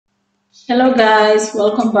Hello guys,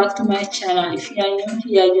 welcome back to my channel. If you are new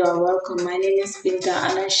here, you are welcome. My name is Binta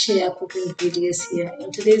and I share cooking videos here.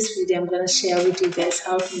 In today's video, I'm going to share with you guys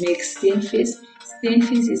how to make steamed fish. Steamed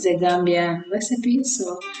fish is a Gambian recipe,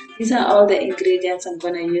 so these are all the ingredients I'm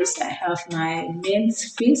going to use. I have my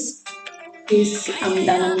minced fish, and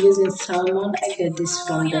I'm using salmon. I get this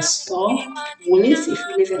from the store, Woolies. If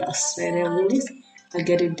you live in Australia, Woolies, I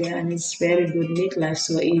get it there and it's very good. Make life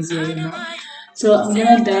so easier. So I'm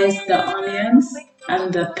gonna dice the onions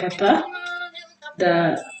and the pepper,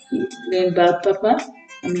 the green bell pepper.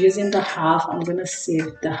 I'm using the half. I'm gonna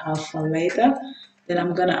save the half for later. Then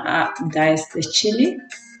I'm gonna dice the chili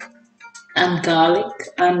and garlic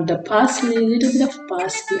and the parsley, a little bit of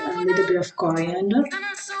parsley and a little bit of coriander.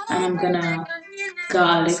 And I'm gonna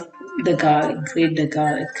grate the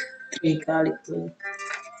garlic, three garlic cloves.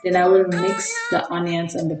 Then I will mix the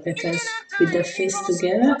onions and the peppers with the fish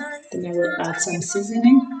together. Then I will add some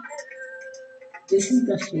seasoning. This is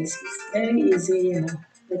the fish. It's very easy.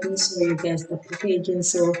 Let me show you guys the packaging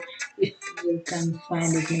so if you can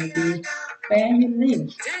find it maybe where you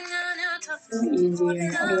live. So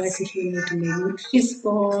easy. Otherwise, if you need to make fish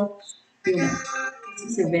ball, this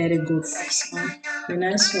is a very good option. When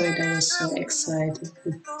I saw it, I was so excited.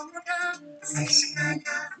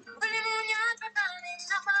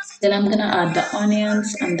 Then I'm gonna add the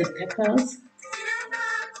onions and the peppers.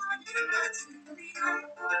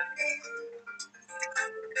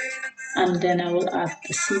 And then I will add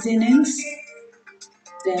the seasonings.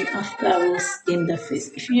 Then after I will steam the fish.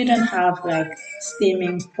 If you don't have like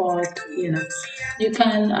steaming pot, you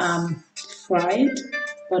can fry it.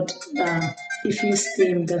 But if you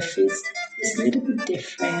steam the fish, it's a little bit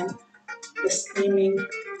different. The steaming,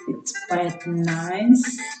 it's quite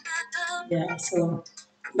nice. Yeah, so,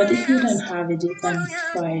 but if you don't have it, you can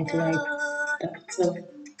fry it like that. So,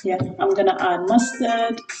 yeah, I'm gonna add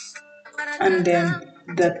mustard and then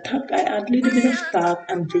the tart. I add a little bit of tart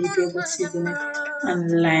and vegetable seasoning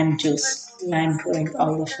and lime juice. Lime bring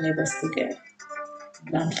all the flavors together.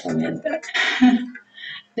 Don't forget that.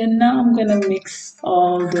 Then now I'm gonna mix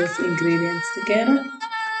all those ingredients together.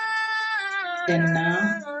 Then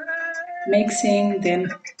now mixing, then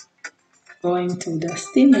going to the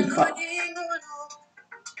steaming pot.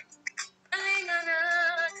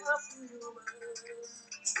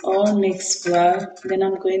 All mixed well. Then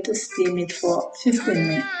I'm going to steam it for 15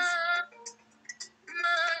 minutes.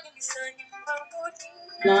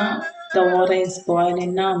 Now the water is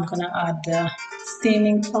boiling. Now I'm gonna add the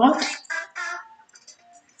steaming pot.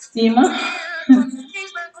 Steamer.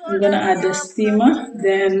 I'm gonna add the steamer.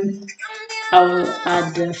 Then I will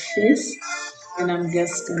add the fish. And I'm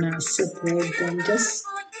just gonna separate them. Just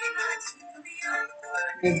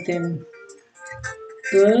make them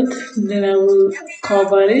good. Then I will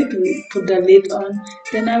cover it, put the lid on.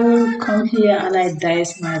 Then I will come here and I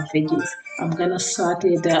dice my veggies. I'm gonna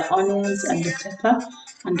saute the onions and the pepper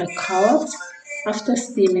and the carrots. After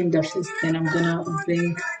steaming the fish, then I'm gonna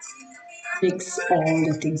mix all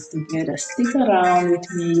the things together. Stick around with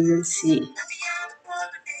me, you will see.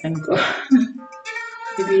 And go.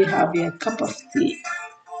 Maybe you have your cup of tea.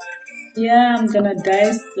 Yeah, I'm gonna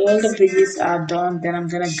dice. All the veggies are done. Then I'm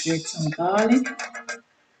gonna grate some garlic.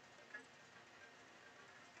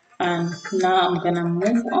 And now I'm gonna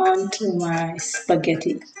move on to my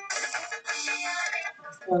spaghetti.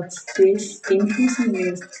 What's this? Steamed fish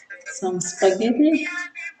is some spaghetti.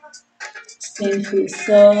 Steamed fish.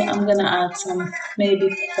 So I'm gonna add some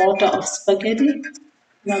maybe quarter of spaghetti.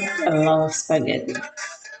 Not a lot of spaghetti.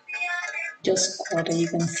 Just quarter. You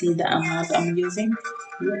can see the amount I'm using.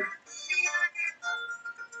 Yeah.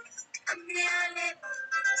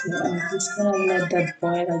 So I'm just gonna let that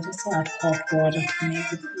boil. I just add hot water to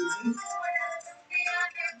make it easy.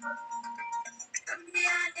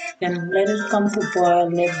 Then let it come to boil,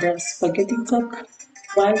 let the spaghetti cook.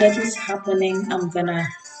 While that is happening, I'm gonna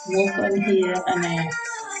move on here and I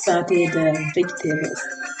saute the vegetables.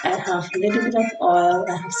 I have a little bit of oil,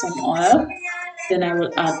 I have some oil. Then I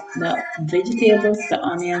will add the vegetables, the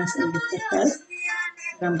onions and the peppers.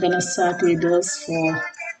 I'm gonna saute those for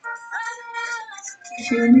a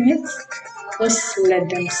few minutes. Just let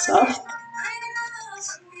them soft.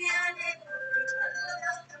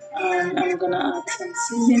 And I'm gonna add some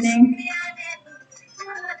seasoning.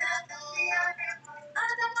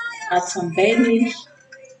 Add some bay leaf.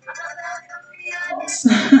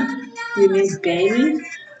 You need bay leaf.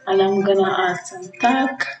 And I'm gonna add some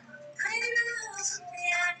tart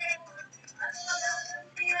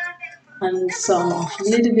and some of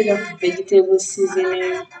little bit of vegetable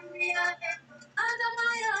seasoning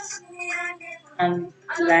and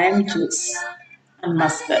lime juice and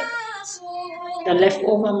mustard. The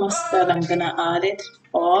leftover mustard, I'm gonna add it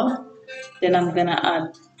all. Then I'm gonna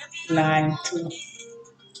add lime too.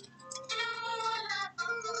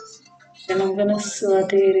 Then I'm gonna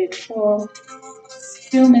saute it for a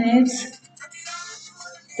few minutes.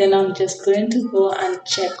 Then I'm just going to go and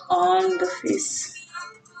check on the fish.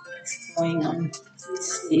 What's going on?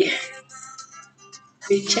 Let's see.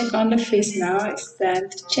 We check on the fish now. It's time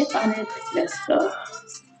to check on it. Let's go.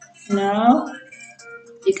 Now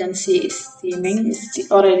you can see it's steaming.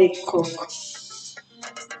 It's already cooked.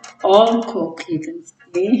 All cooked, you can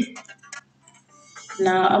see.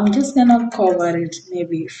 Now I'm just gonna cover it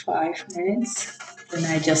maybe 5 minutes. Then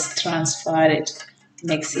I just transfer it,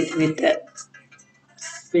 mix it with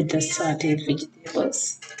the sauteed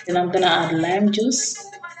vegetables. Then I'm gonna add lime juice,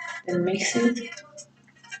 then mix it.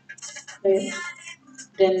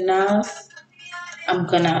 Then now I'm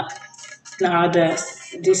gonna now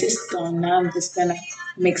this is done. Now I'm just gonna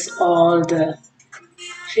mix all the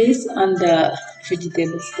fish and the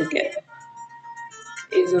vegetables together.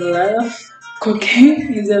 It's a lot of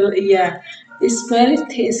cooking. Yeah, it's very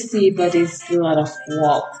tasty, but it's a lot of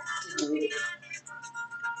work to do it.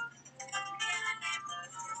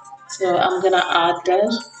 So I'm gonna add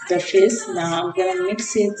the fish. Now I'm gonna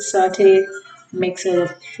mix it, saute, mix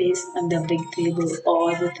the fish and the vegetable,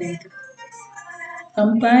 all the things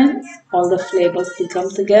combine, all the flavors to come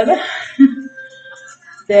together.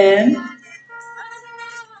 then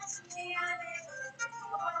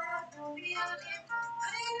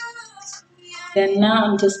then now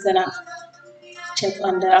I'm just gonna check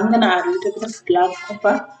on I'm gonna add a little bit of black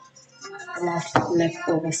pepper and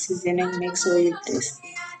leftover seasoning. Make sure you taste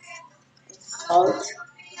salt.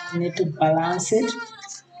 You need to balance it.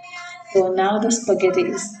 So now the spaghetti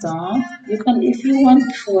is done. You can, if you want,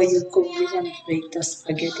 before you cook, you can break the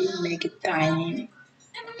spaghetti, make it tiny.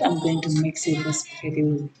 I'm going to mix it the spaghetti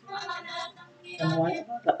with and what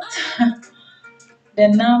that.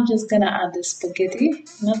 Then now I'm just gonna add the spaghetti,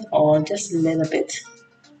 not all, just a little bit.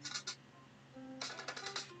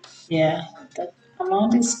 Yeah, that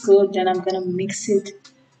amount is good. Then I'm gonna mix it,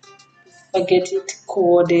 spaghetti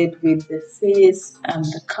coated with the fish and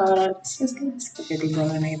the carrot. It's just like spaghetti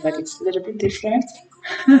bolognese, but it's a little bit different.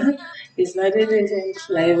 It's not a different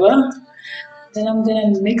flavor. Then I'm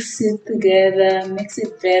gonna mix it together, mix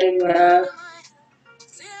it very well.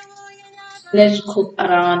 Let it cook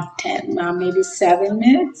around 10, maybe 7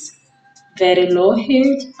 minutes. Very low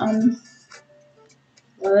heat, and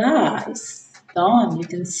voila, it's done. You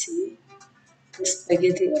can see the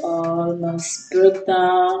spaghetti almost broke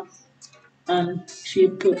down, and if you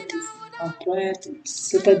put this on bread, it's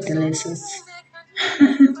super delicious.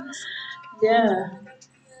 Yeah,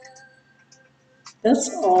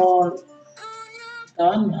 that's all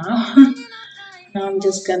done now. Now I'm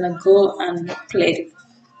just gonna go and plate it.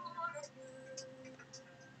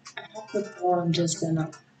 I'm just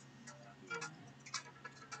gonna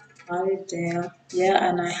add it there. Yeah,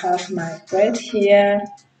 and I have my bread here.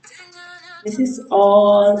 This is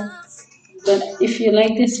all. But if you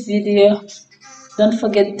like this video, don't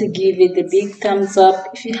forget to give it a big thumbs up.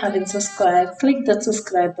 If you haven't subscribed, click that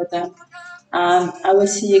subscribe button. I will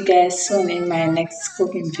see you guys soon in my next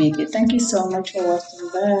cooking video. Thank you so much for watching.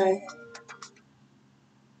 Bye.